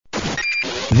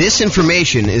This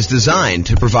information is designed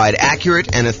to provide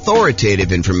accurate and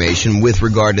authoritative information with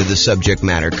regard to the subject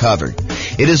matter covered.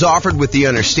 It is offered with the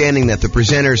understanding that the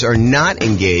presenters are not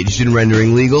engaged in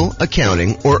rendering legal,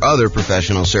 accounting, or other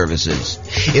professional services.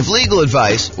 If legal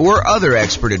advice or other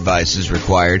expert advice is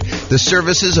required, the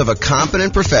services of a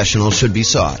competent professional should be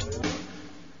sought.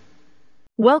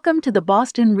 Welcome to the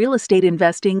Boston Real Estate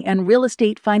Investing and Real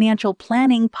Estate Financial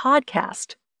Planning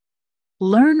podcast.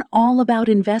 Learn all about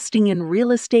investing in real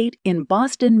estate in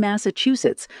Boston,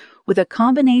 Massachusetts, with a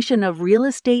combination of real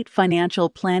estate financial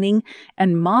planning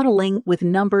and modeling with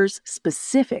numbers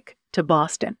specific to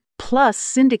Boston, plus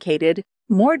syndicated,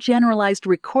 more generalized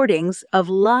recordings of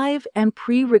live and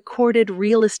pre-recorded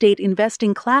real estate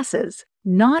investing classes,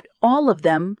 not all of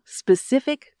them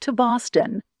specific to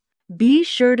Boston. Be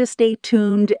sure to stay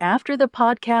tuned after the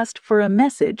podcast for a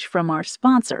message from our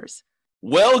sponsors.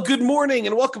 Well, good morning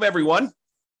and welcome, everyone.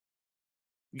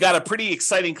 We got a pretty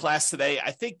exciting class today.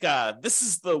 I think this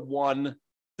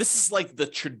is like the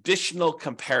traditional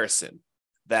comparison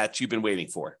that you've been waiting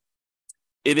for.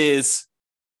 It is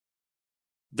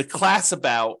the class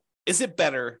about, is it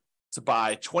better to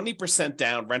buy 20%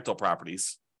 down rental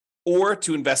properties or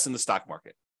to invest in the stock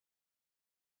market?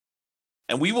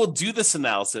 And we will do this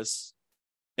analysis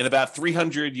in about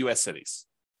 300 U.S. cities.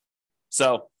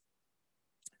 So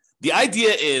the idea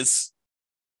is,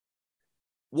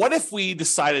 what if we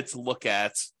decided to look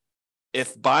at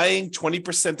if buying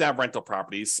 20% down rental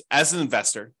properties as an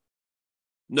investor,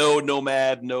 no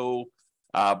nomad, no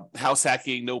house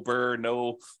hacking, no BRRRR,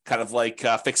 no kind of like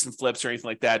fix and flips or anything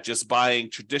like that, just buying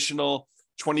traditional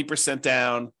 20%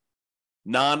 down,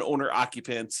 non-owner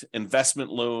occupant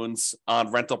investment loans on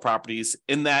rental properties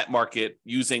in that market,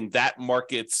 using that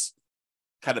market's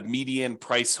kind of median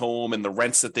price home and the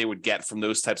rents that they would get from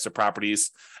those types of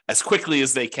properties as quickly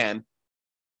as they can.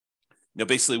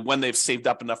 Basically when they've saved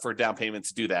up enough for a down payment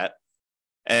to do that.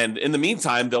 And in the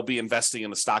meantime, they'll be investing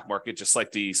in the stock market, just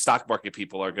like the stock market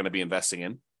people are going to be investing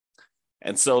in.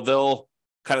 And so they'll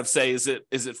kind of say, is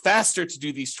it faster to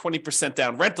do these 20%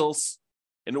 down rentals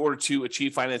in order to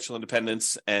achieve financial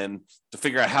independence and to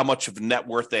figure out how much of net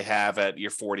worth they have at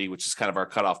year 40, which is kind of our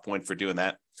cutoff point for doing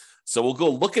that. So we'll go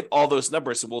look at all those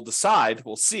numbers and we'll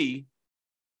see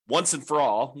once and for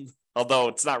all, although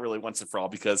it's not really once and for all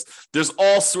because there's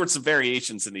all sorts of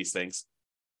variations in these things.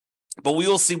 But we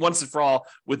will see once and for all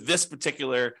with this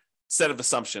particular set of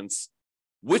assumptions,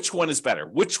 which one is better?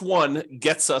 Which one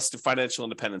gets us to financial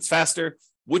independence faster?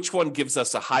 Which one gives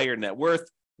us a higher net worth?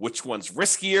 Which one's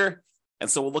riskier? And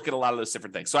so we'll look at a lot of those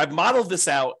different things. So I've modeled this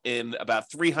out in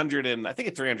about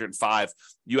 305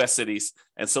 US cities.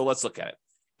 And so let's look at it.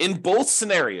 In both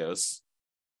scenarios,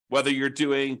 whether you're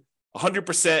doing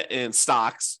 100% in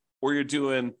stocks or you're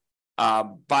doing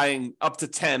buying up to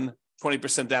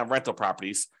 20% down rental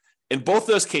properties, in both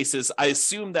those cases, I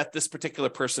assume that this particular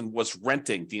person was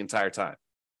renting the entire time.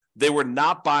 They were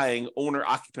not buying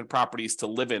owner-occupant properties to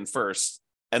live in first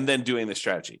and then doing the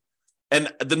strategy.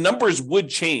 And the numbers would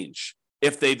change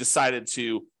if they decided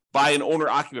to buy an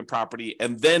owner-occupant property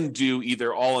and then do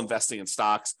either all investing in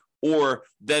stocks or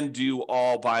then do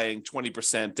all buying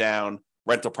 20% down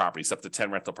rental properties, up to 10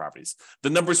 rental properties.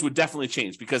 The numbers would definitely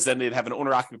change because then they'd have an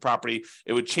owner-occupant property.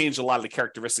 It would change a lot of the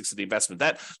characteristics of the investment.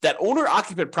 That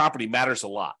owner-occupant property matters a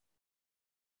lot.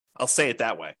 I'll say it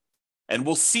that way. And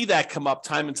we'll see that come up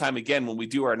time and time again when we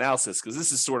do our analysis, because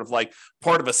this is sort of like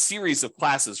part of a series of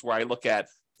classes where I look at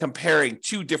comparing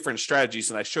two different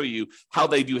strategies and I show you how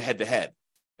they do head-to-head.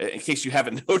 In case you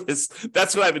haven't noticed,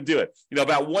 that's what I've been doing.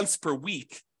 About once per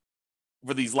week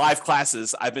for these live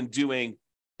classes, I've been doing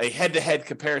a head-to-head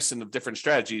comparison of different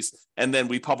strategies, and then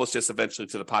we publish this eventually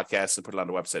to the podcast and put it on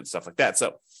the website and stuff like that.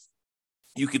 So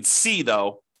you can see,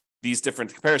 though, these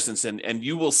different comparisons, and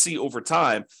you will see over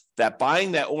time that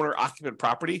buying that owner-occupant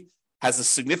property has a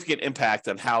significant impact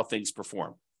on how things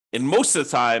perform. And most of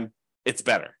the time, it's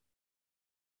better.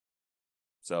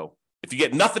 So if you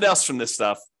get nothing else from this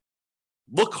stuff,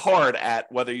 look hard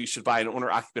at whether you should buy an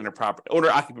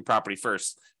owner-occupant property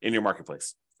first in your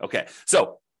marketplace. Okay,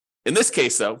 so in this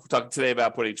case, though, we're talking today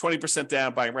about putting 20%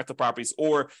 down, buying rental properties,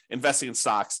 or investing in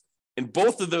stocks. In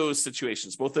both of those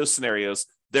situations, both those scenarios,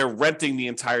 they're renting the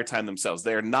entire time themselves.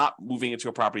 They are not moving into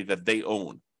a property that they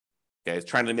own. Okay,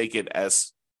 trying to make it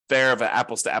as fair of an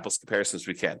apples-to-apples comparison as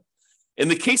we can. In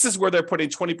the cases where they're putting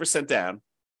 20% down,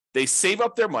 they save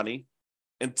up their money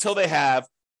until they have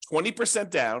 20%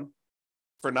 down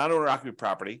for non-owner occupant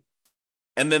property,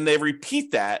 and then they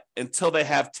repeat that until they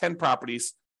have 10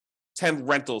 properties, 10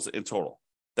 rentals in total.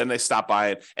 Then they stop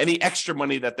buying. Any extra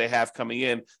money that they have coming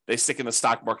in, they stick in the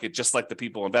stock market just like the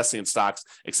people investing in stocks,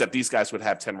 except these guys would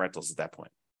have 10 rentals at that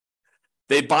point.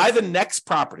 They buy the next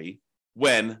property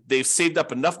when they've saved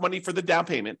up enough money for the down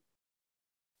payment,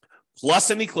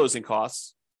 plus any closing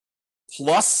costs,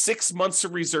 plus 6 months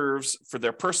of reserves for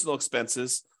their personal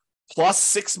expenses, plus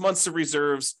 6 months of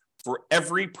reserves for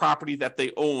every property that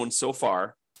they own so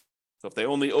far. So if they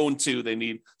only own 2, they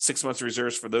need 6 months of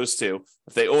reserves for those 2.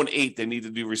 If they own 8, they need to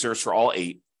do reserves for all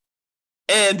 8.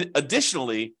 And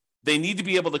additionally, they need to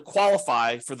be able to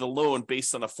qualify for the loan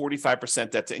based on a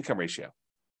 45% debt to income ratio.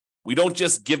 We don't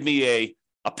just give me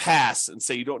a pass and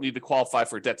say you don't need to qualify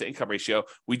for a debt to income ratio.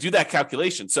 We do that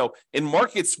calculation. So in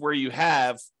markets where you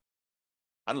have,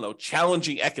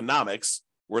 challenging economics,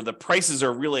 where the prices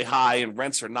are really high and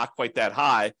rents are not quite that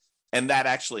high, and that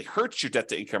actually hurts your debt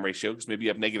to income ratio because maybe you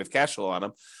have negative cash flow on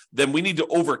them, then we need to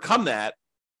overcome that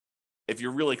if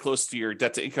you're really close to your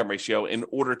debt to income ratio in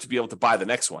order to be able to buy the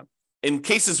next one. In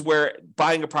cases where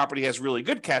buying a property has really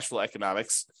good cash flow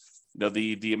economics,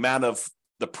 the amount of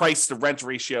the price to rent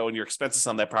ratio and your expenses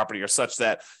on that property are such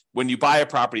that when you buy a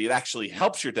property, it actually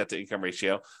helps your debt to income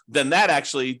ratio, then that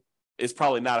actually is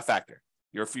probably not a factor.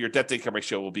 Your debt to income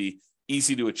ratio will be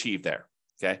easy to achieve there.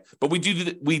 Okay. But we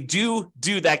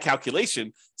do that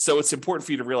calculation. So it's important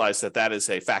for you to realize that that is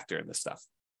a factor in this stuff.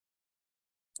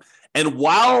 And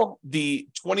while the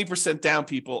 20% down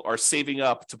people are saving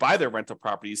up to buy their rental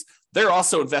properties, they're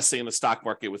also investing in the stock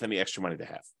market with any extra money they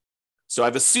have. So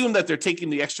I've assumed that they're taking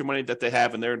the extra money that they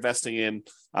have and they're investing in,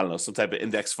 some type of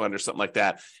index fund or something like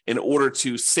that in order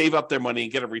to save up their money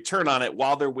and get a return on it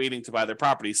while they're waiting to buy their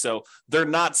property. So they're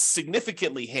not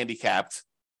significantly handicapped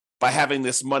by having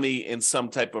this money in some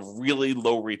type of really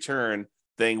low return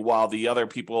thing, while the other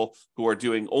people who are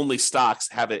doing only stocks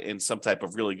have it in some type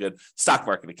of really good stock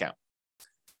market account.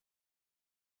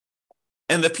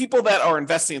 And the people that are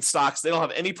investing in stocks, they don't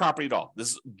have any property at all.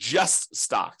 This is just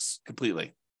stocks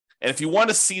completely. And if you want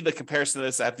to see the comparison of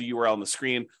this, I have the URL on the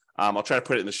screen. I'll try to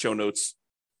put it in the show notes.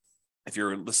 If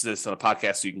you're listening to this on a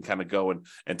podcast, so you can kind of go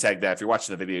and tag that. If you're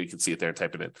watching the video, you can see it there and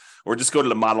type it in. Or just go to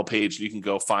the model page and you can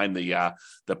go find the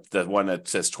one that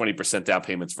says 20% down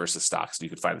payments versus stocks. And you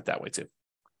can find it that way too.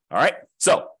 All right.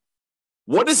 So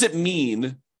what does it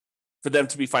mean for them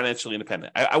to be financially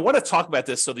independent? I want to talk about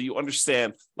this so that you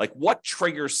understand what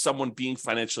triggers someone being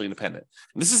financially independent.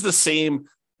 And this is the same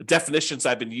definitions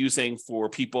I've been using for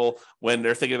people when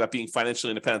they're thinking about being financially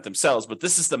independent themselves, but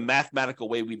this is the mathematical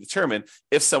way we determine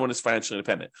if someone is financially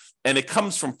independent. And it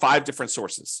comes from 5 different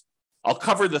sources. I'll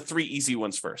cover the 3 easy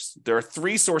ones first. There are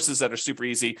 3 sources that are super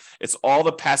easy. It's all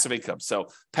the passive income. So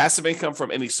passive income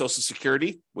from any Social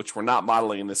Security, which we're not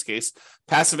modeling in this case.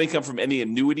 Passive income from any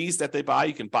annuities that they buy.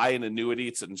 You can buy an annuity.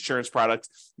 It's an insurance product.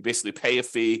 You basically pay a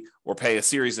fee or pay a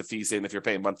series of fees in if you're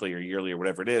paying monthly or yearly or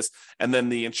whatever it is. And then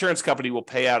the insurance company will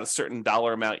pay out a certain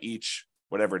dollar amount each,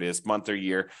 whatever it is, month or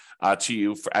year, to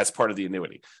you as part of the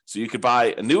annuity. So you could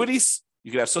buy annuities. You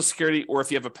could have Social Security, or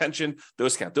if you have a pension,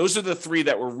 those count. Those are the 3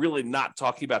 that we're really not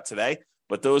talking about today,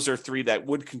 but those are 3 that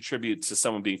would contribute to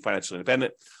someone being financially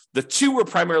independent. The 2 we're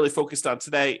primarily focused on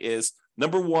today is,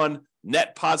 number 1,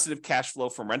 net positive cash flow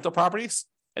from rental properties,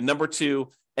 and number 2,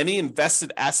 any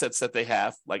invested assets that they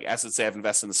have, like assets they have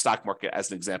invested in the stock market,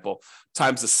 as an example,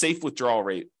 times the safe withdrawal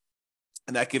rate.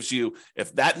 And that gives you,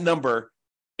 if that number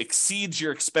exceeds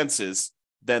your expenses,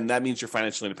 then that means you're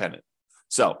financially independent.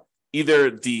 So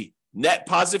either the net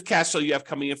positive cash flow you have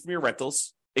coming in from your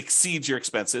rentals exceeds your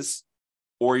expenses,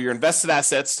 or your invested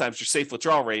assets times your safe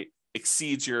withdrawal rate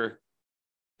exceeds your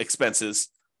expenses,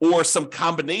 or some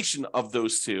combination of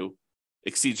those 2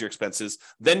 exceeds your expenses,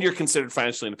 then you're considered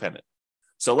financially independent.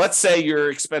 So let's say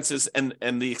your expenses,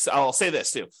 I'll say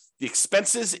this too, the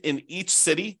expenses in each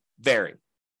city vary.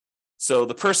 So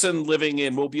the person living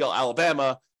in Mobile,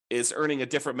 Alabama is earning a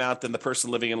different amount than the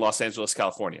person living in Los Angeles,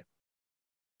 California,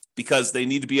 because they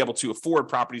need to be able to afford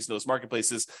properties in those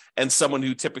marketplaces. And someone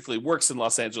who typically works in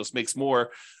Los Angeles makes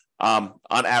more on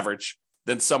average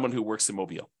than someone who works in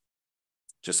Mobile.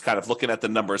 Just kind of looking at the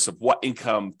numbers of what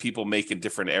income people make in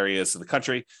different areas of the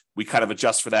country, we kind of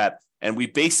adjust for that. And we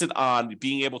base it on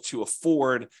being able to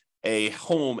afford a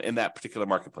home in that particular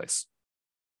marketplace.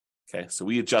 Okay, so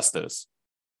we adjust those.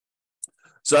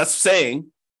 So that's saying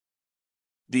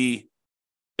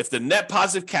if the net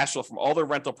positive cash flow from all their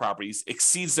rental properties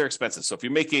exceeds their expenses. So if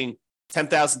you're making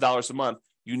 $10,000 a month,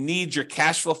 you need your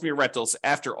cash flow from your rentals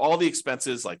after all the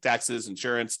expenses like taxes,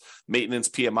 insurance, maintenance,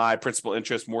 PMI, principal,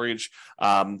 interest, mortgage,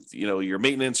 your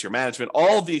maintenance, your management,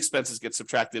 all of the expenses get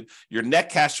subtracted. Your net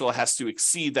cash flow has to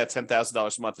exceed that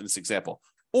 $10,000 a month in this example.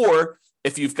 Or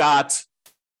if you've got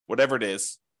whatever it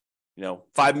is,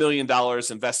 $5 million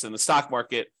invested in the stock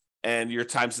market, and you're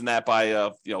timesing that by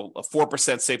a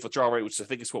 4% safe withdrawal rate, which I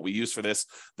think is what we use for this,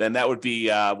 then that would be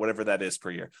whatever that is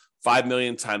per year. 5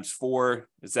 million times 4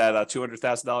 is that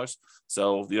 $200,000.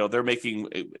 So they're making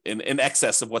in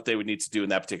excess of what they would need to do in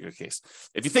that particular case.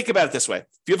 If you think about it this way, if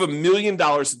you have $1 million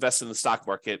invested in the stock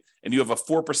market and you have a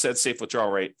 4% safe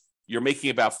withdrawal rate, you're making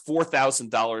about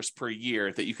 $4,000 per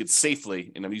year that you could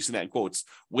safely, and I'm using that in quotes,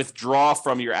 withdraw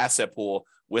from your asset pool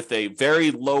with a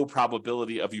very low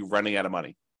probability of you running out of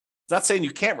money. It's not saying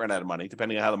you can't run out of money,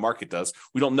 depending on how the market does.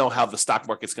 We don't know how the stock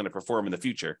market's going to perform in the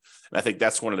future. And I think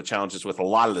that's one of the challenges with a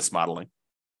lot of this modeling.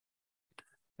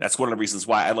 That's one of the reasons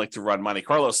why I like to run Monte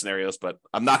Carlo scenarios, but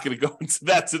I'm not going to go into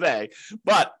that today.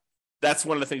 But that's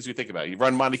one of the things we think about. You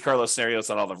run Monte Carlo scenarios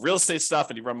on all the real estate stuff,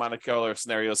 and you run Monte Carlo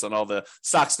scenarios on all the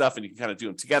stock stuff, and you can kind of do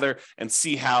them together and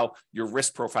see how your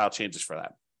risk profile changes for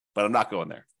that. But I'm not going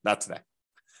there, not today.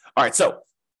 All right, so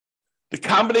the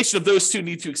combination of those two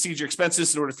need to exceed your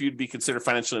expenses in order for you to be considered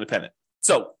financially independent.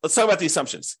 So let's talk about the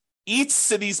assumptions. Each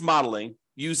city's modeling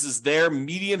uses their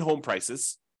median home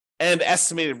prices and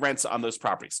estimated rents on those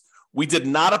properties. We did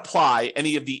not apply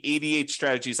any of the 88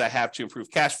 strategies I have to improve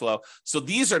cash flow. So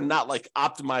these are not like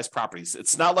optimized properties.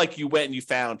 It's not like you went and you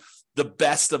found the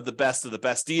best of the best of the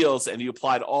best deals and you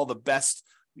applied all the best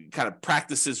kind of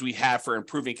practices we have for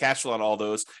improving cash flow on all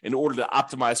those in order to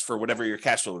optimize for whatever your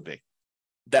cash flow would be.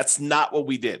 That's not what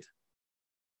we did.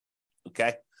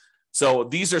 Okay. So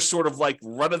these are sort of like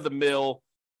run-of-the-mill,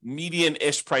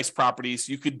 median-ish price properties.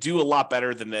 You could do a lot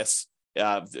better than this,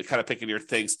 kind of picking your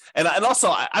things. And also,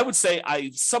 I would say I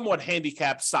somewhat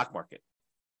handicapped stock market.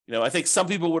 I think some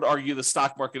people would argue the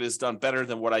stock market has done better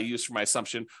than what I used for my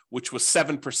assumption, which was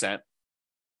 7%.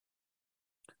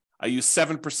 I use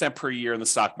 7% per year in the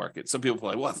stock market. Some people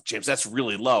are like, well, James, that's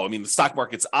really low. I mean, the stock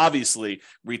market's obviously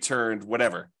returned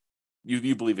whatever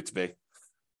you believe it to be.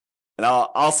 And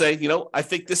I'll say, I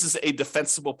think this is a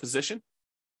defensible position,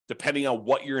 depending on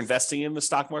what you're investing in the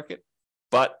stock market.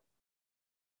 But,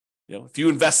 if you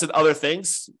invest in other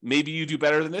things, maybe you do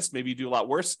better than this, maybe you do a lot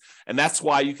worse. And that's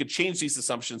why you could change these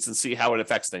assumptions and see how it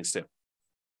affects things too.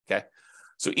 Okay.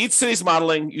 So each city's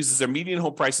modeling uses their median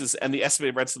home prices and the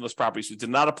estimated rents in those properties. We did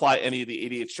not apply any of the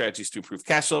 88 strategies to improve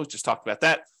cash flow. Just talked about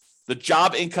that. The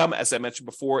job income, as I mentioned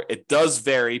before, it does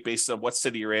vary based on what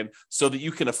city you're in so that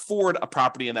you can afford a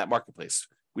property in that marketplace.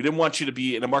 We didn't want you to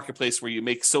be in a marketplace where you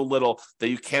make so little that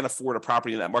you can't afford a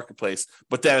property in that marketplace.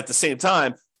 But then at the same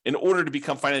time, in order to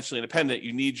become financially independent,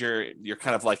 you need your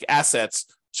kind of like assets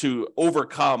to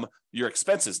overcome your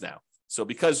expenses now. So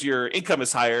because your income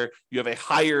is higher, you have a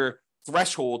higher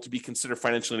threshold to be considered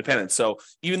financially independent. So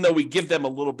even though we give them a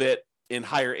little bit in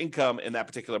higher income in that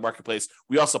particular marketplace,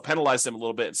 we also penalize them a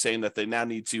little bit in saying that they now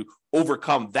need to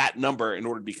overcome that number in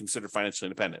order to be considered financially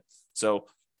independent. So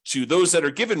to those that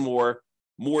are given more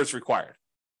is required.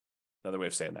 Another way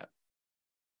of saying that.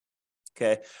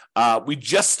 Okay. We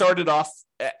just started off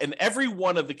in every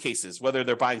one of the cases, whether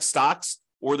they're buying stocks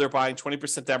or they're buying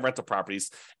 20% down rental properties,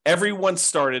 everyone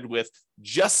started with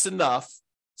just enough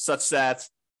such that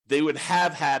they would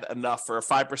have had enough for a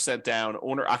 5% down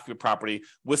owner-occupant property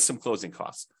with some closing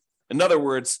costs. In other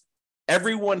words,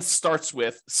 everyone starts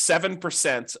with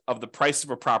 7% of the price of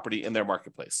a property in their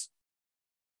marketplace.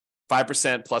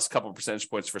 5% plus a couple of percentage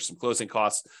points for some closing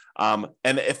costs. And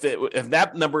if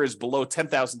that number is below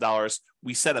 $10,000,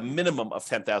 we set a minimum of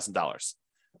 $10,000.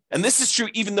 And this is true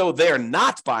even though they are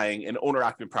not buying an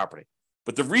owner-occupant property.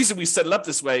 But the reason we set it up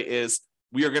this way is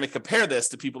we are going to compare this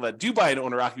to people that do buy an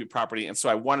owner-occupant property. And so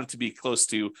I wanted to be close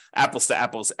to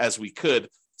apples as we could.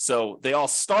 So they all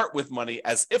start with money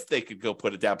as if they could go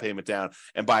put a down payment down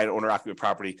and buy an owner-occupant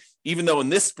property, even though in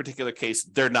this particular case,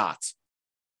 they're not.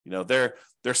 They're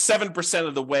 7%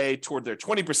 of the way toward their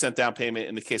 20% down payment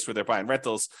in the case where they're buying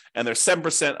rentals, and they're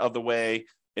 7% of the way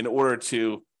in order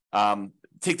to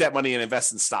take that money and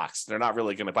invest in stocks. They're not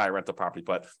really going to buy a rental property,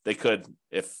 but they could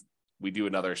if we do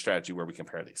another strategy where we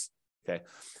compare these. Okay.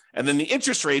 And then the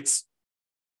interest rates,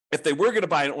 if they were going to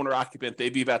buy an owner occupant,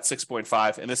 they'd be about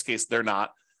 6.5. In this case, they're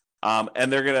not.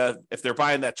 And if they're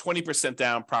buying that 20%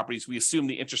 down properties, we assume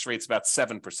the interest rate's about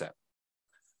 7%.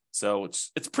 So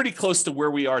it's pretty close to where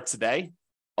we are today,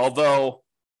 although,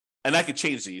 and I could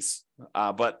change these,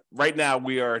 but right now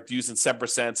we are using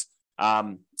 7%.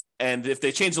 And if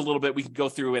they change a little bit, we can go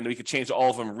through and we could change all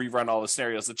of them and rerun all the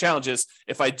scenarios. The challenge is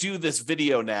if I do this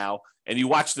video now and you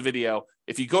watch the video,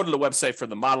 if you go to the website for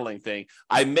the modeling thing,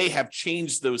 I may have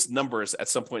changed those numbers at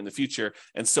some point in the future.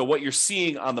 And so what you're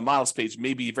seeing on the models page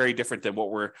may be very different than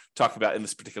what we're talking about in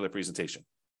this particular presentation.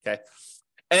 Okay.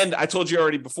 And I told you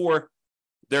already before,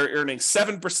 they're earning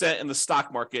 7% in the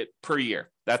stock market per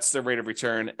year. That's their rate of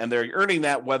return. And they're earning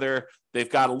that whether they've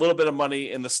got a little bit of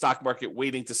money in the stock market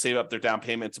waiting to save up their down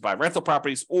payment to buy rental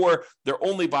properties, or they're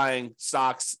only buying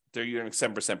stocks, they're earning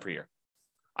 7% per year.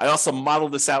 I also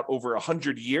modeled this out over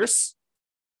 100 years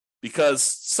because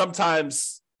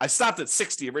sometimes I stopped at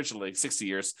 60 originally, 60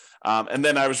 years. And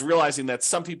then I was realizing that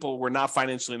some people were not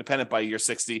financially independent by year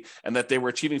 60 and that they were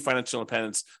achieving financial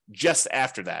independence just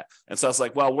after that. And so I was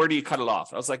like, well, where do you cut it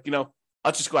off? I was like,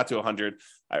 I'll just go out to 100.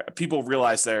 People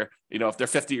realize if they're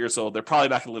 50 years old, they're probably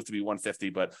not going to live to be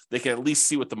 150, but they can at least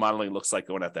see what the modeling looks like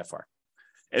going out that far.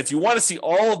 And if you want to see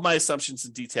all of my assumptions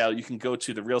in detail, you can go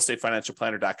to the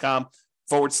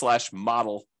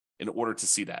realestatefinancialplanner.com/model in order to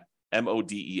see that.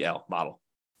 MODEL, model.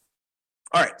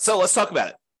 All right, so let's talk about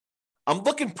it. I'm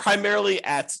looking primarily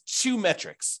at two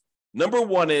metrics. Number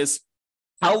one is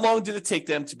how long did it take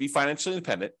them to be financially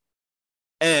independent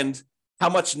and how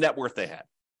much net worth they had.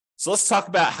 So let's talk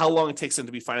about how long it takes them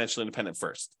to be financially independent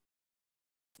first.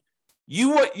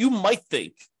 You might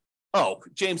think, oh,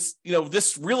 James,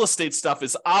 this real estate stuff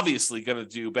is obviously going to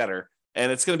do better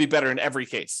and it's going to be better in every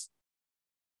case.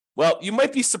 Well, you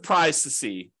might be surprised to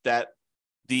see that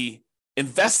the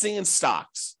investing in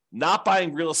stocks, not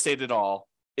buying real estate at all,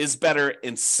 is better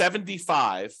in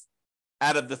 75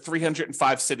 out of the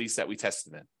 305 cities that we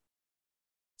tested in.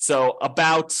 So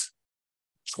about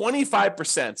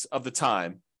 25% of the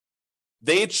time,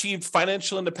 they achieved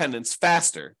financial independence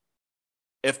faster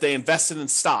if they invested in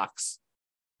stocks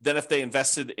than if they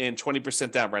invested in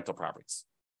 20% down rental properties.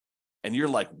 And you're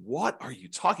like, what are you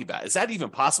talking about? Is that even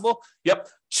possible? Yep.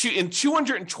 In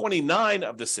 229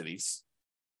 of the cities,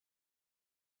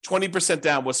 20%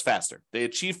 down was faster. They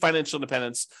achieved financial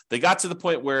independence. They got to the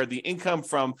point where the income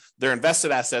from their invested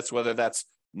assets, whether that's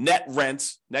net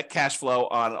rent, net cash flow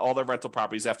on all their rental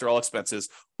properties after all expenses,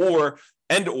 or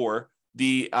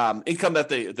the income that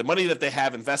the money that they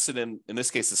have invested in this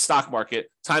case, the stock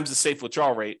market, times the safe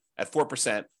withdrawal rate at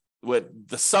 4%, with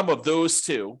the sum of those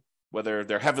two, whether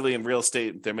they're heavily in real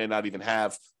estate, they may not even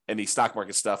have any stock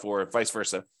market stuff or vice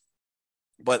versa.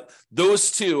 But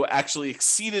those two actually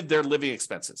exceeded their living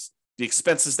expenses, the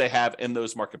expenses they have in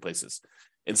those marketplaces.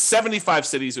 In 75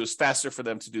 cities, it was faster for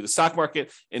them to do the stock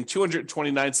market. In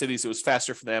 229 cities, it was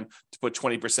faster for them to put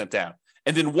 20% down.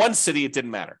 And in one city, it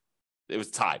didn't matter. It was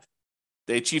tied.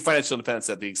 They achieved financial independence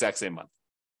at the exact same month.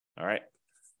 All right.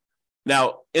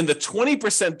 Now, in the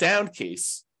 20% down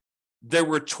case, there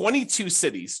were 22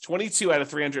 cities, 22 out of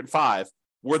 305,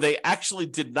 where they actually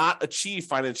did not achieve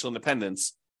financial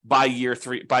independence by year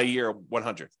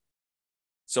 100.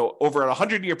 So over a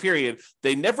 100-year period,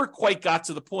 they never quite got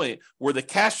to the point where the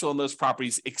cash flow in those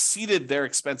properties exceeded their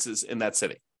expenses in that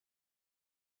city,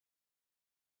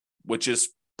 which is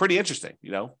pretty interesting,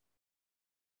 Now,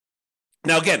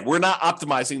 again, we're not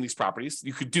optimizing these properties.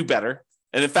 You could do better.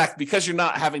 And in fact, because you're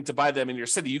not having to buy them in your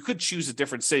city, you could choose a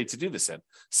different city to do this in,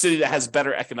 city that has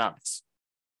better economics,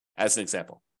 as an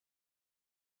example.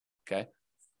 Okay.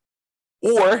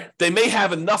 Or they may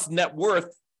have enough net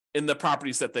worth in the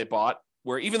properties that they bought,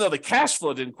 where even though the cash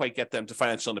flow didn't quite get them to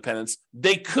financial independence,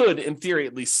 they could, in theory,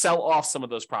 at least sell off some of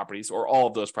those properties or all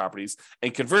of those properties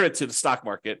and convert it to the stock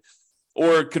market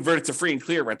or convert it to free and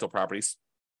clear rental properties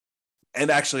and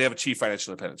actually have achieved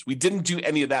financial independence. We didn't do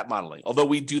any of that modeling, although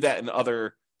we do that in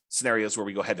other scenarios where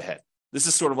we go head to head. This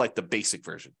is sort of like the basic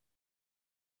version.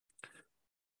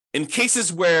 In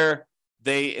cases where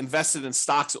they invested in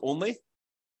stocks only,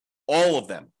 all of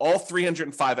them, all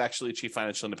 305 actually achieved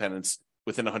financial independence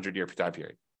within a 100-year time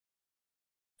period.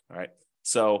 All right.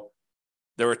 So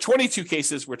there were 22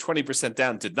 cases where 20%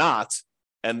 down did not,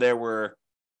 and there were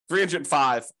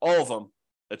 305, all of them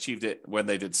achieved it when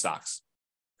they did stocks.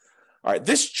 All right.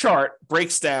 This chart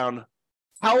breaks down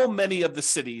how many of the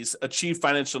cities achieved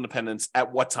financial independence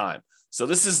at what time. So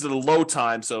this is the low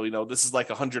time. So, this is like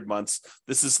 100 months.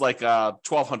 This is like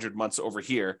 1,200 months over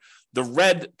here. The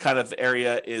red kind of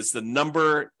area is the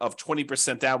number of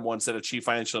 20% down ones that achieve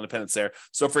financial independence there.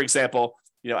 So, for example,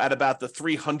 at about the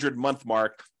 300 month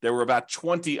mark, there were about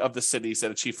 20 of the cities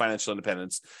that achieve financial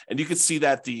independence. And you can see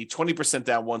that the 20%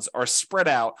 down ones are spread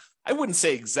out. I wouldn't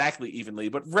say exactly evenly,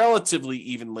 but relatively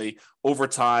evenly over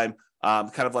time.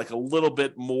 Kind of like a little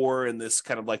bit more in this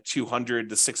kind of like 200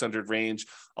 to 600 range,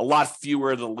 a lot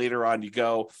fewer the later on you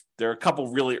go. There are a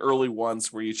couple really early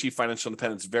ones where you achieve financial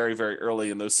independence very, very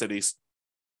early in those cities.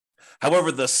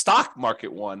 However, the stock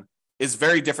market one is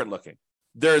very different looking.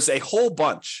 There's a whole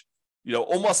bunch,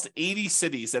 almost 80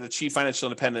 cities that achieve financial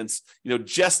independence,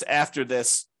 just after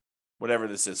this, whatever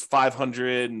this is,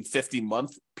 550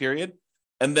 month period.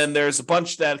 And then there's a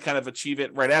bunch that kind of achieve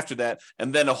it right after that.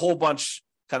 And then a whole bunch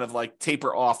kind of like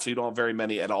taper off so you don't have very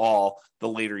many at all the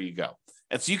later you go.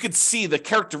 And so you can see the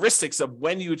characteristics of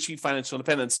when you achieve financial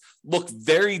independence look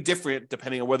very different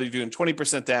depending on whether you're doing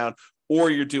 20% down or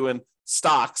you're doing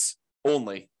stocks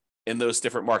only in those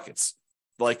different markets.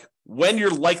 Like when you're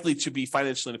likely to be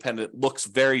financially independent looks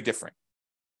very different.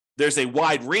 There's a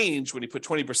wide range when you put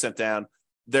 20% down.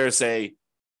 There's a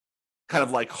kind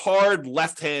of like hard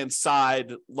left-hand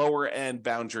side, lower end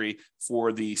boundary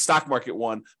for the stock market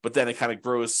one, but then it kind of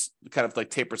grows, kind of like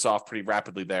tapers off pretty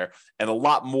rapidly there. And a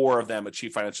lot more of them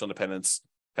achieve financial independence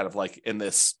kind of like in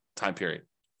this time period,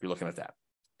 if you're looking at that.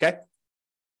 Okay.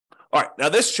 All right. Now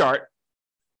this chart,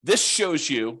 this shows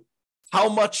you how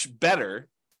much better,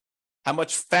 how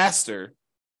much faster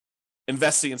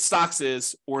investing in stocks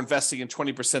is or investing in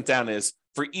 20% down is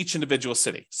for each individual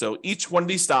city. So each one of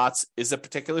these dots is a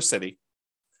particular city.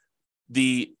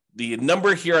 The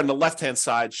number here on the left-hand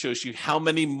side shows you how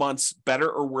many months better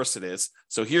or worse it is.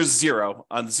 So here's 0.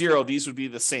 On 0, these would be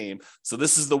the same. So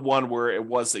this is the one where it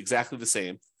was exactly the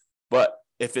same. But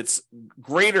if it's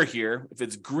greater here, if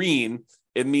it's green,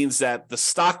 it means that the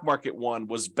stock market one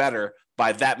was better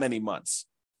by that many months.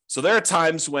 So there are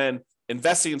times when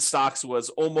investing in stocks was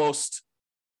almost,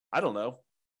 I don't know,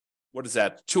 what is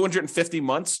that? 250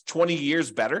 months, 20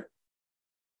 years better.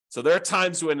 So there are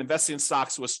times when investing in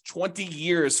stocks was 20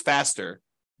 years faster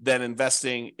than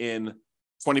investing in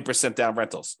 20% down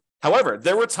rentals. However,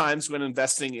 there were times when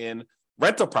investing in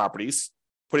rental properties,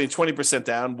 putting 20%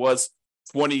 down was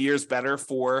 20 years better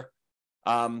for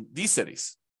these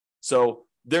cities. So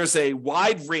there's a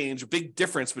wide range, a big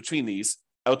difference between these.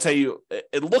 I'll tell you,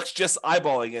 it looks just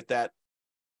eyeballing it that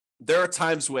there are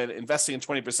times when investing in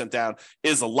 20% down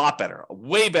is a lot better,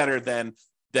 way better than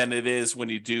it is when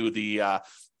you do the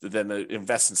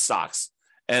invest in stocks.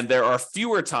 And there are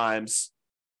fewer times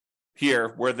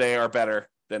here where they are better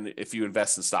than if you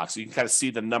invest in stocks. So you can kind of see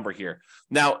the number here.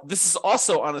 Now, this is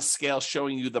also on a scale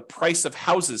showing you the price of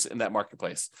houses in that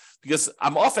marketplace, because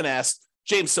I'm often asked,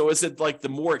 James, so is it like the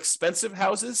more expensive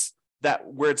houses that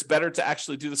where it's better to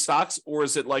actually do the stocks, or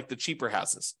is it like the cheaper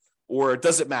houses, or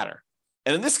does it matter?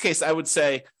 And in this case, I would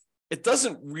say it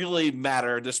doesn't really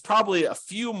matter. There's probably a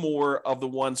few more of the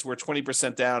ones where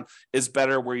 20% down is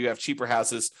better, where you have cheaper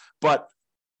houses. But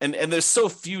and there's so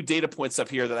few data points up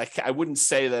here that I wouldn't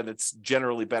say that it's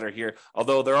generally better here.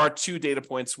 Although there are 2 data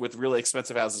points with really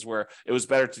expensive houses where it was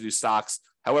better to do stocks.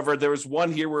 However, there was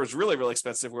one here where it was really, really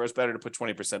expensive, where it's better to put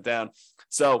 20% down.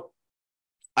 So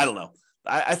I don't know.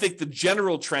 I think the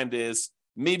general trend is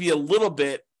maybe a little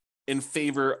bit in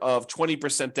favor of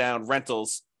 20% down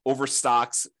rentals over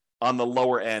stocks on the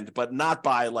lower end, but not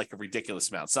by like a ridiculous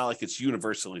amount. It's not like it's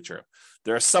universally true.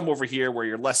 There are some over here where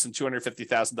you're less than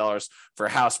 $250,000 for a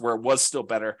house where it was still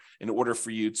better in order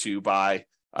for you to buy,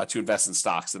 to invest in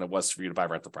stocks than it was for you to buy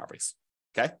rental properties.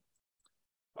 Okay.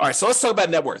 All right. So let's talk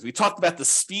about net worth. We talked about the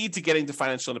speed to getting to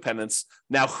financial independence.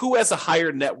 Now, who has a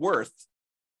higher net worth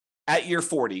at year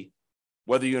 40,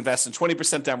 whether you invest in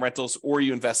 20% down rentals or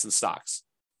you invest in stocks?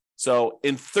 So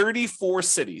in 34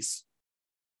 cities,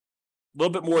 a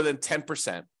little bit more than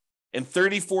 10%, in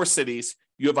 34 cities,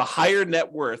 you have a higher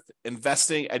net worth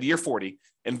investing at year 40,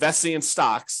 investing in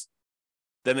stocks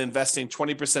than investing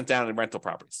 20% down in rental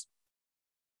properties.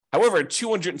 However, in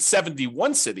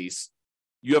 271 cities,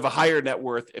 you have a higher net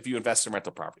worth if you invest in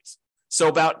rental properties. So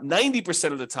about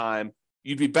 90% of the time,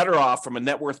 you'd be better off from a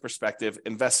net worth perspective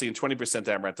investing in 20%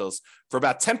 down rentals. For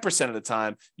about 10% of the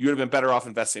time, you would have been better off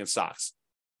investing in stocks,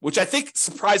 which I think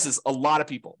surprises a lot of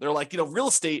people. They're like, real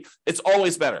estate, it's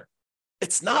always better.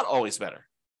 It's not always better.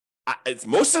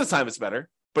 Most of the time it's better,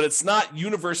 but it's not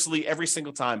universally every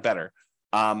single time better.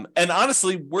 And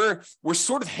honestly, we're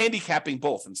sort of handicapping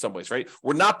both in some ways, right?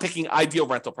 We're not picking ideal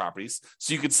rental properties.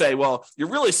 So you could say, well, you're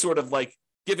really sort of like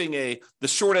giving the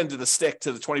short end of the stick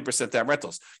to the 20% down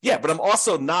rentals. Yeah, but I'm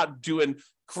also not doing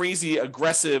crazy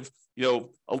aggressive, a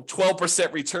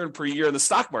 12% return per year in the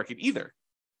stock market either.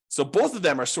 So both of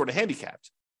them are sort of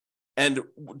handicapped. And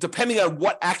depending on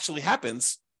what actually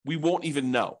happens, we won't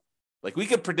even know. Like we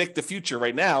could predict the future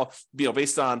right now,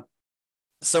 based on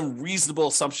some reasonable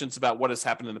assumptions about what has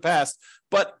happened in the past.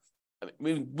 But I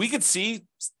mean, we could see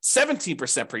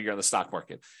 17% per year in the stock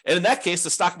market. And in that case, the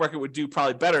stock market would do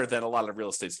probably better than a lot of real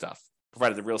estate stuff,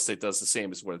 provided the real estate does the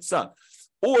same as what it's done.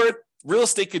 Or real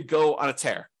estate could go on a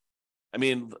tear. I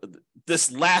mean,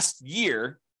 this last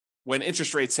year, when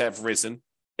interest rates have risen,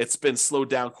 it's been slowed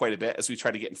down quite a bit as we try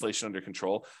to get inflation under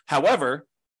control. However,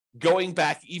 going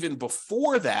back even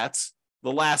before that,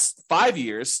 the last 5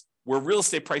 years, where real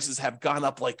estate prices have gone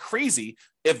up like crazy,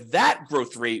 if that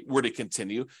growth rate were to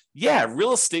continue, yeah,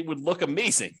 real estate would look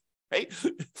amazing. right?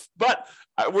 But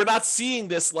we're not seeing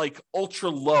this like ultra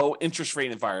low interest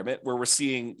rate environment where we're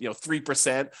seeing 3%,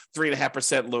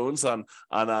 3.5% loans on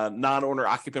non-owner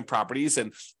occupant properties,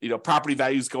 and property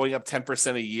values going up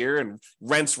 10% a year and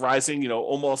rents rising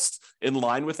almost in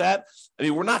line with that. I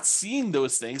mean, we're not seeing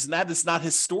those things, and that is not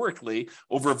historically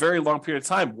over a very long period of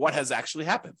time what has actually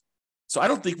happened. So I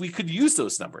don't think we could use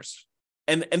those numbers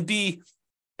and be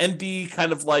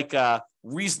kind of like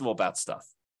reasonable about stuff,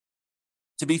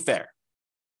 to be fair.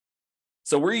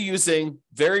 So we're using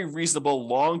very reasonable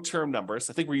long-term numbers.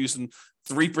 I think we're using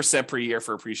 3% per year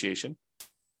for appreciation.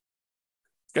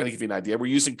 Got to give you an idea. We're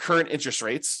using current interest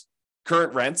rates,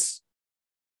 current rents.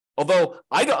 Although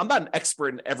I'm not an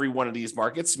expert in every one of these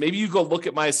markets. Maybe you go look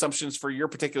at my assumptions for your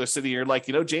particular city. And you're like,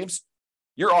 James,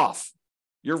 you're off.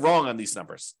 You're wrong on these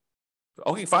numbers.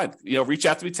 Okay, fine. Reach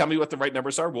out to me. Tell me what the right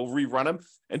numbers are. We'll rerun them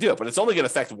and do it. But it's only going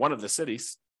to affect one of the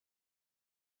cities.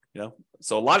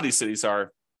 So a lot of these cities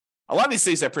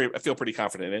I feel pretty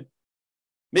confident in.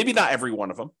 Maybe not every one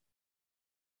of them.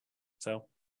 So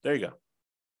there you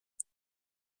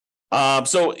go.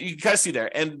 So you can kind of see there,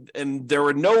 and there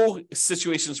were no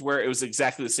situations where it was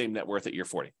exactly the same net worth at year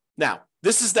 40. Now,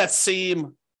 this is that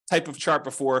same type of chart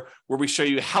before where we show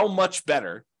you how much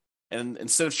better, and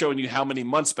instead of showing you how many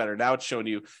months better, now it's showing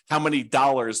you how many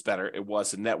dollars better it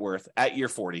was in net worth at year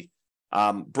 40,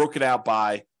 broken out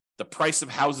by the price of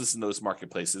houses in those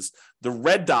marketplaces. The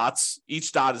red dots,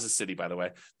 each dot is a city, by the way.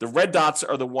 The red dots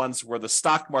are the ones where the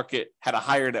stock market had a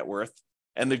higher net worth,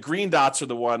 and the green dots are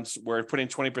the ones where putting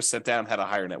 20% down had a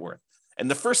higher net worth. And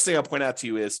the first thing I'll point out to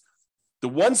you is the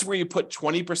ones where you put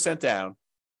 20% down,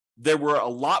 there were a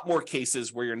lot more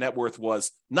cases where your net worth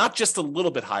was not just a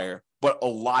little bit higher, but a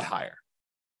lot higher.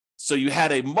 So you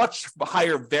had a much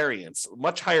higher variance,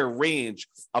 much higher range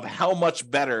of how much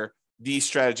better these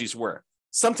strategies were.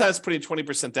 Sometimes putting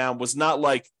 20% down was not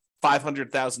like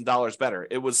 $500,000 better.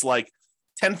 It was like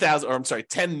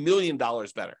 $10 million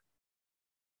better.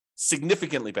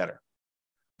 Significantly better.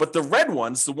 But the red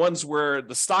ones, the ones where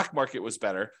the stock market was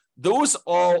better, those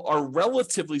all are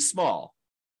relatively small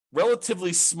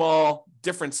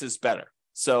differences better.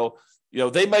 So,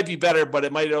 they might be better, but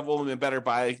it might have only been better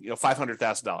by,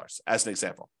 $500,000 as an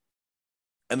example.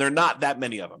 And there are not that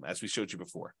many of them, as we showed you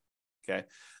before. Okay.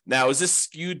 Now, is this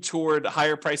skewed toward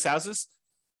higher price houses?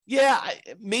 Yeah,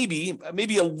 maybe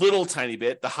a little tiny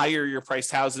bit. The higher your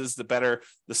priced houses, the better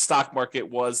the stock market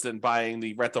was than buying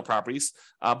the rental properties.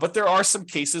 But there are some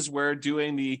cases where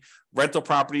doing the rental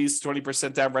properties,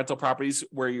 20% down rental properties,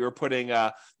 where you're putting,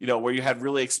 where you had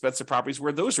really expensive properties,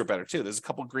 where those were better too. There's a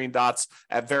couple green dots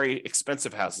at very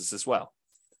expensive houses as well.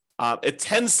 It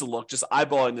tends to look, just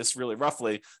eyeballing this really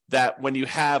roughly, that when you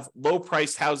have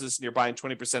low-priced houses and you're buying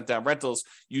 20% down rentals,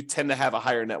 you tend to have a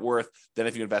higher net worth than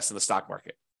if you invest in the stock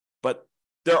market. But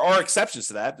there are exceptions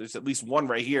to that. There's at least one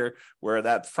right here where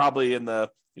that's probably in the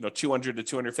 $200,000 to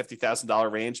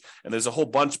 $250,000 range, and there's a whole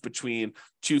bunch between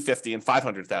 $250,000 and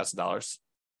 $500,000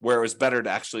 where it was better to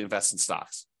actually invest in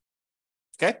stocks.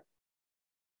 Okay.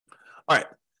 All right.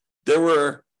 There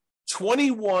were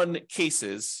 21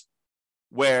 cases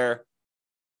where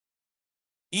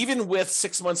even with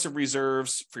 6 months of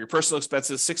reserves for your personal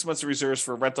expenses, 6 months of reserves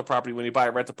for a rental property when you buy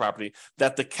a rental property,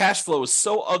 that the cash flow was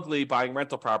so ugly buying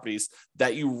rental properties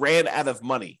that you ran out of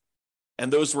money.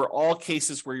 And those were all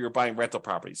cases where you were buying rental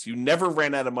properties. You never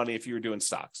ran out of money if you were doing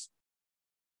stocks.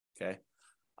 Okay.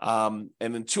 And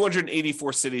in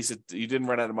 284 cities, you didn't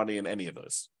run out of money in any of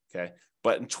those. Okay.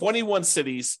 But in 21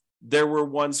 cities, there were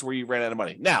ones where you ran out of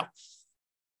money. Now,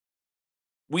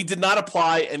 we did not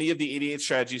apply any of the 88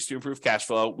 strategies to improve cash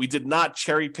flow. We did not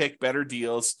cherry pick better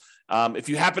deals. If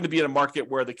you happen to be in a market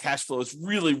where the cash flow is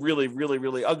really, really, really,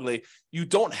 really ugly, you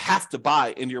don't have to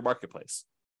buy in your marketplace.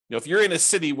 If you're in a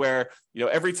city where,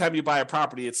 every time you buy a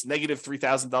property, it's negative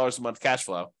 $3,000 a month cash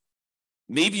flow,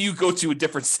 maybe you go to a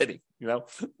different city.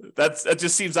 That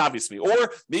just seems obvious to me.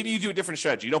 Or maybe you do a different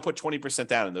strategy. You don't put 20%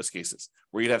 down in those cases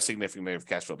where you'd have significant negative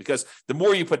cash flow, because the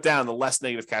more you put down, the less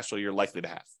negative cash flow you're likely to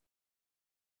have.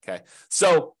 Okay,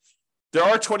 so there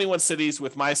are 21 cities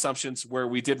with my assumptions where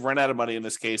we did run out of money in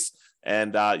this case,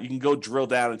 and you can go drill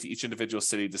down into each individual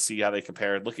city to see how they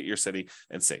compare and look at your city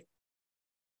and see.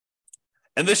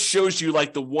 And this shows you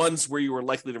like the ones where you were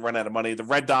likely to run out of money. The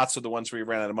red dots are the ones where you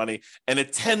ran out of money, and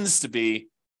it tends to be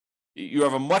you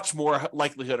have a much more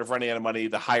likelihood of running out of money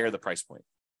the higher the price point.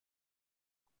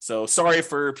 So sorry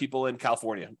for people in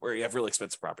California where you have really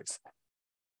expensive properties.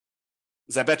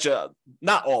 Because I bet you,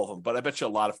 not all of them, but I bet you a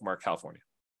lot of them are California.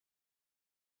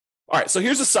 All right, so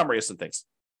here's a summary of some things.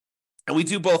 And we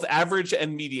do both average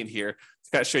and median here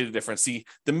to kind of show you the difference. See,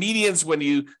 the medians, when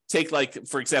you take, like,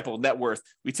 for example, net worth,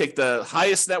 we take the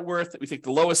highest net worth, we take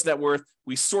the lowest net worth,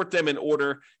 we sort them in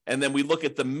order, and then we look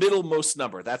at the middlemost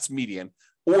number. That's median.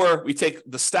 Or we take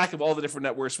the stack of all the different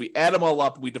net worths, we add them all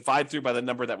up, we divide through by the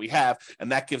number that we have,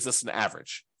 and that gives us an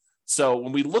average. So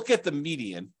when we look at the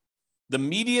median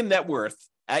net worth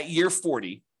at year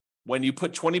 40, when you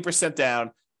put 20%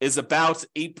 down, is about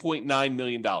 $8.9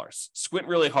 million. Squint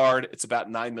really hard, it's about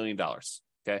 $9 million.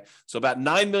 Okay, so about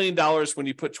 $9 million when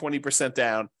you put 20%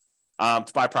 down to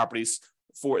buy properties.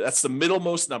 That's the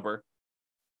middlemost number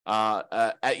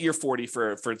at year 40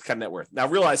 for kind of net worth. Now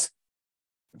realize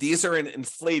these are in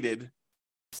inflated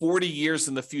 40 years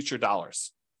in the future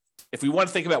dollars. If we want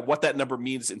to think about what that number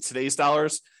means in today's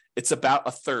dollars, it's about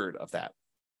a third of that.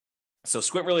 So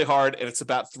squint really hard, and it's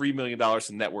about $3 million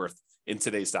in net worth in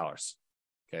today's dollars.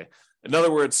 Okay. In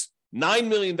other words, $9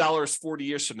 million 40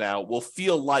 years from now will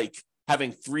feel like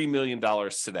having $3 million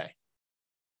today.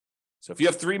 So if you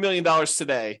have $3 million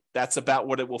today, that's about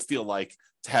what it will feel like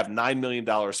to have $9 million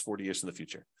 40 years in the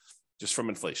future, just from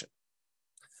inflation.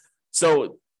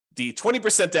 So the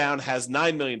 20% down has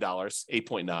 $9 million,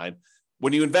 8.9.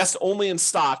 When you invest only in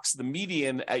stocks, the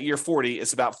median at year 40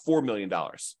 is about $4 million.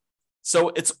 So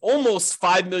it's almost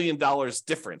 $5 million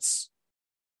difference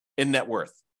in net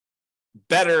worth.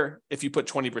 Better if you put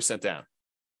 20% down.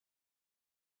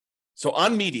 So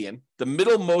on median, the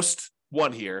middlemost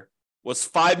one here was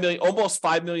almost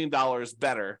 $5 million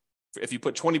better if you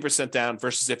put 20% down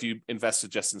versus if you invested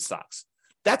just in stocks.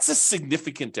 That's a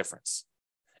significant difference.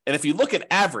 And if you look at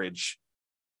average,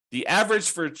 the average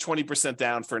for 20%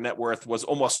 down for net worth was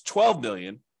almost 12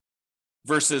 million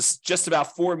versus just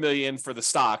about 4 million for the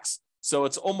stocks. So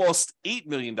it's almost $8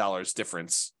 million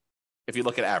difference if you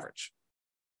look at average.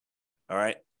 All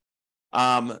right.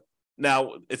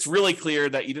 Now, it's really clear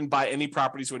that you didn't buy any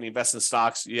properties when you invest in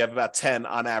stocks. You have about 10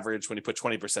 on average when you put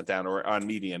 20% down, or on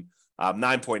median,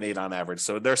 9.8 on average.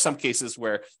 So there are some cases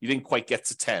where you didn't quite get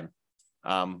to 10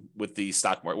 with the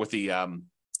stock market, with the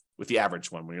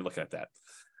average one when you're looking at that.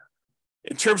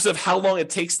 In terms of how long it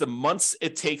takes, the months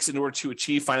it takes in order to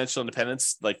achieve financial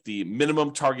independence, like the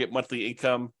minimum target monthly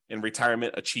income in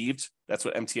retirement achieved, that's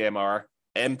what MTMIR,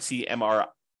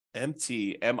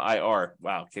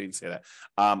 wow, can't even say that,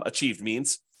 achieved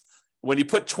means. When you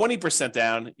put 20%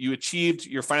 down, you achieved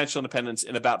your financial independence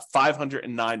in about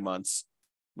 509 months.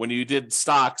 When you did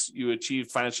stocks, you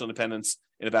achieved financial independence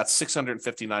in about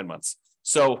 659 months.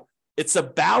 So it's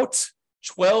about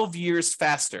 12 years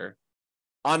faster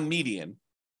on median,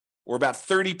 or about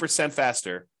 30%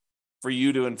 faster for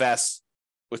you to invest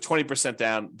with 20%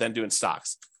 down than doing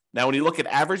stocks. Now, when you look at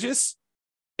averages,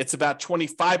 it's about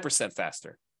 25%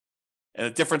 faster. And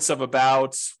a difference of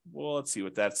about, well, let's see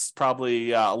what that's probably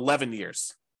 11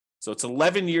 years. So it's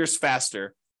 11 years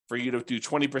faster for you to do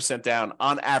 20% down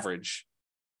on average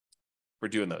for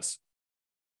doing those.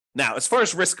 Now, as far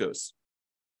as risk goes,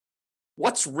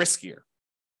 what's riskier?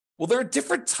 Well, there are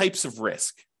different types of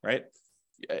risk, right?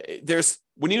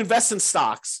 When you invest in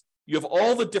stocks, you have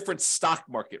all the different stock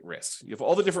market risks. You have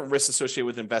all the different risks associated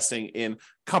with investing in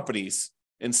companies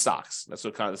in stocks. That's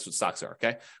what stocks are,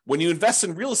 okay? When you invest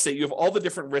in real estate, you have all the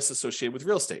different risks associated with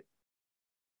real estate.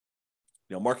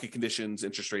 Market conditions,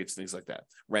 interest rates, things like that,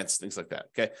 rents, things like that,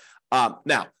 okay?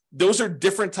 Now, those are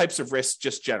different types of risks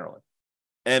just generally.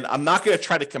 And I'm not going to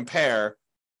try to compare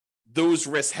those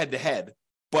risks head to head,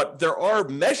 but there are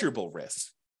measurable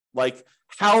risks. Like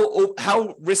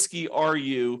how risky are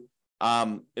you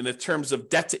in the terms of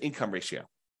debt to income ratio?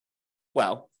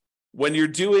 Well, when you're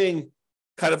doing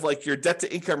kind of like your debt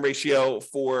to income ratio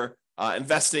for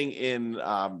investing in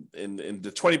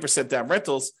the 20% down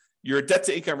rentals, your debt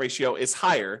to income ratio is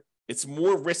higher. It's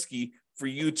more risky for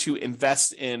you to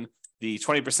invest in the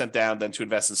 20% down than to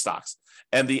invest in stocks.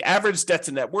 And the average debt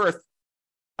to net worth,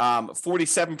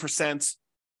 47%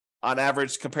 on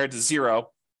average compared to zero,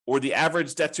 or the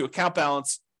average debt to account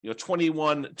balance,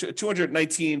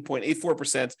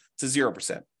 219.84% to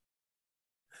 0%.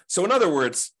 So in other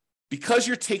words, because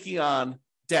you're taking on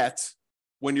debt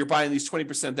when you're buying these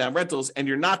 20% down rentals, and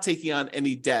you're not taking on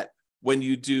any debt when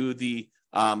you do the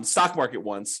stock market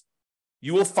ones,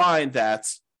 you will find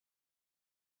that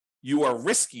you are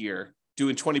riskier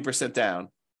doing 20% down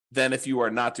than if you are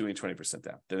not doing 20%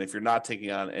 down, than if you're not taking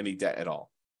on any debt at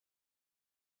all.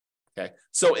 Okay,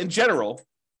 so in general,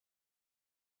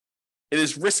 it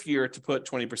is riskier to put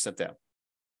 20% down.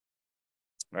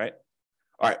 All right.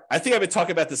 I think I've been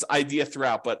talking about this idea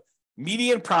throughout, but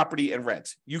median property and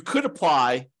rent. You could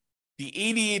apply the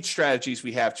 88 strategies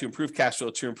we have to improve cash flow,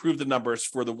 to improve the numbers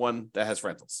for the one that has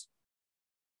rentals.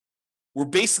 we're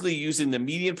basically using the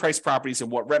median price properties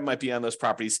and what rent might be on those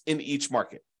properties in each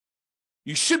market.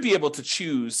 You should be able to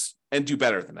choose and do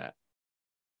better than that.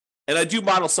 And I do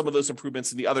model some of those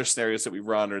improvements in the other scenarios that we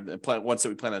run or the ones that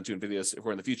we plan on doing videos if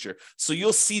we're in the future. So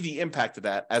you'll see the impact of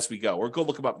that as we go, or go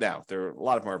look them up now. There are a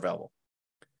lot of them are available.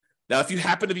 Now, if you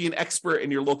happen to be an expert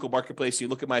in your local marketplace, you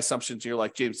look at my assumptions and you're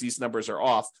like, James, these numbers are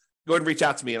off, go ahead and reach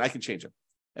out to me and I can change them.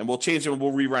 And we'll change them and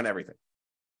we'll rerun everything.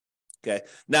 Okay.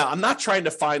 Now, I'm not trying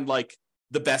to find like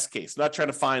the best case. I'm not trying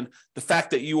to find the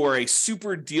fact that you are a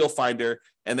super deal finder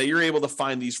and that you're able to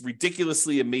find these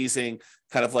ridiculously amazing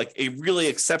kind of like a really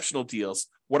exceptional deals.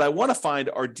 What I want to find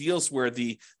are deals where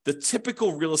the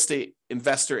typical real estate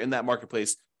investor in that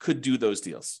marketplace could do those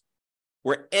deals.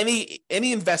 Where any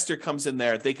investor comes in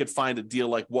there, they could find a deal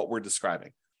like what we're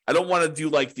describing. I don't want to do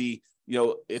like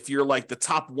if you're like the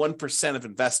top 1% of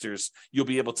investors, you'll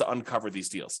be able to uncover these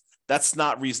deals. That's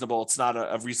not reasonable. It's not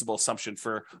a reasonable assumption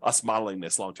for us modeling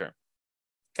this long term.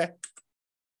 Okay.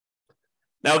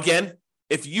 Now, again,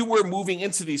 if you were moving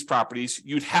into these properties,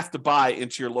 you'd have to buy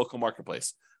into your local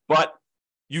marketplace. But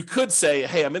you could say,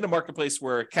 hey, I'm in a marketplace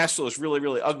where cash flow is really,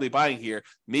 really ugly buying here.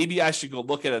 Maybe I should go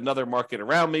look at another market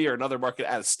around me or another market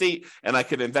out of state, and I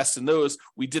could invest in those.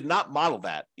 We did not model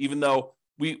that, even though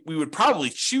we would probably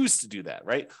choose to do that,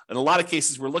 right? In a lot of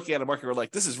cases, we're looking at a market, we're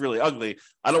like, this is really ugly.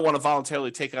 I don't want to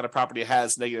voluntarily take on a property that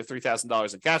has negative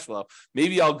 $3,000 in cash flow.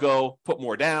 Maybe I'll go put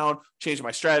more down, change my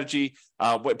strategy,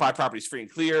 buy properties free and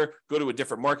clear, go to a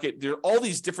different market. There are all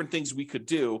these different things we could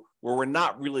do where we're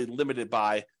not really limited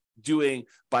by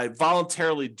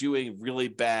voluntarily doing really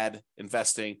bad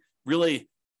investing, really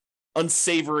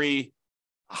unsavory,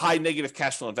 high negative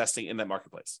cash flow investing in that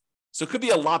marketplace. So it could be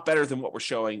a lot better than what we're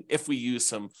showing if we use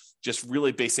some just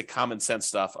really basic common sense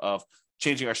stuff of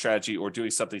changing our strategy or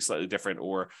doing something slightly different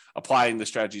or applying the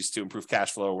strategies to improve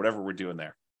cash flow or whatever we're doing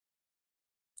there.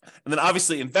 And then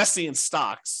obviously investing in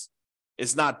stocks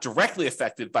is not directly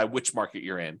affected by which market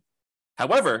you're in.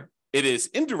 However, it is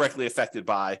indirectly affected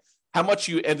by how much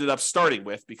you ended up starting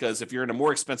with, because if you're in a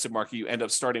more expensive market, you end up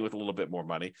starting with a little bit more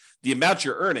money. The amount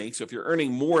you're earning, so if you're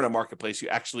earning more in a marketplace, you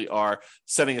actually are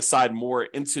setting aside more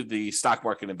into the stock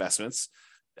market investments,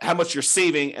 how much you're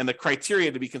saving, and the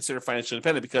criteria to be considered financially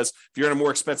independent, because if you're in a more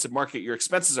expensive market, your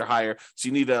expenses are higher, so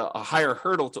you need a higher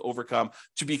hurdle to overcome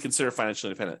to be considered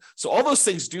financially independent. So all those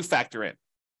things do factor in.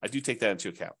 I do take that into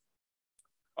account.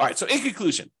 All right, so in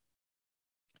conclusion,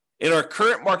 in our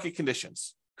current market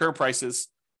conditions, current prices,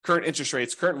 current interest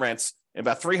rates, current rents in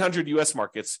about 300 U.S.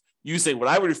 markets, using what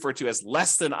I would refer to as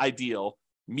less than ideal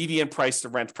median price to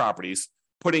rent properties,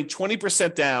 putting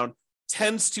 20% down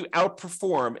tends to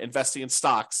outperform investing in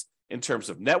stocks in terms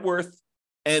of net worth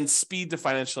and speed to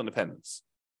financial independence.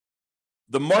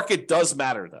 The market does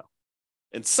matter, though.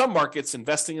 In some markets,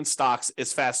 investing in stocks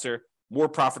is faster, more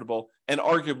profitable, and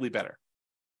arguably better.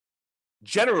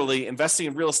 Generally, investing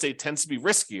in real estate tends to be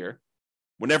riskier,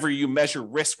 whenever you measure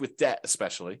risk with debt,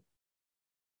 especially.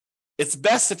 It's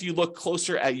best if you look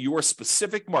closer at your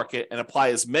specific market and apply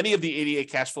as many of the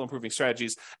 88 cash flow improving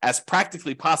strategies as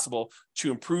practically possible to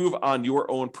improve on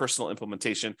your own personal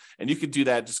implementation. And you can do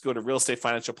that. Just go to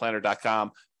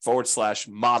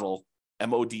realestatefinancialplanner.com/model,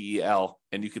 MODEL,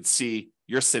 and you could see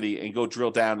your city and go drill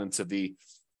down into we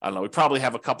probably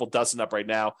have a couple dozen up right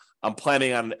now. I'm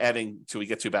planning on adding till we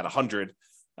get to about 100.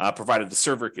 Provided the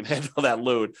server can handle that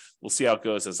load. We'll see how it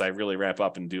goes as I really ramp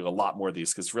up and do a lot more of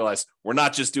these, because realize we're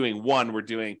not just doing one, we're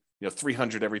doing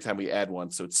 300 every time we add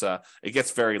one. So it gets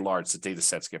very large. The data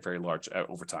sets get very large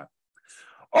over time.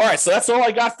 All right, so that's all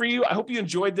I got for you. I hope you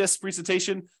enjoyed this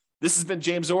presentation. This has been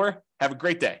James Orr. Have a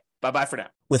great day. Bye-bye for now.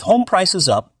 With home prices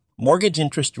up, mortgage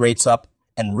interest rates up,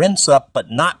 and rents up,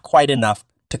 but not quite enough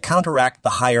to counteract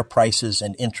the higher prices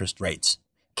and interest rates,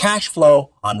 cash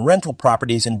flow on rental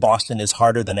properties in Boston is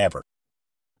harder than ever.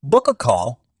 Book a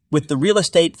call with the Real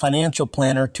Estate Financial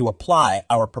Planner to apply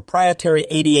our proprietary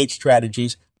 88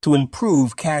 strategies to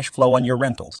improve cash flow on your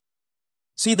rentals.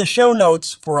 See the show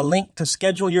notes for a link to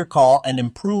schedule your call and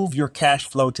improve your cash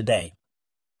flow today.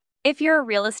 If you're a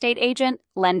real estate agent,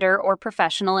 lender, or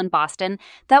professional in Boston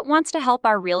that wants to help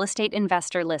our real estate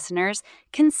investor listeners,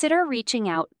 consider reaching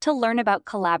out to learn about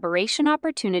collaboration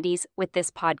opportunities with this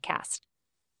podcast.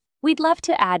 We'd love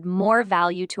to add more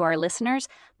value to our listeners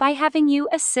by having you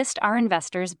assist our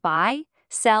investors buy,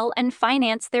 sell, and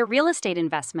finance their real estate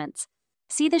investments.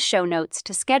 See the show notes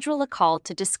to schedule a call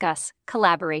to discuss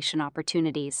collaboration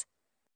opportunities.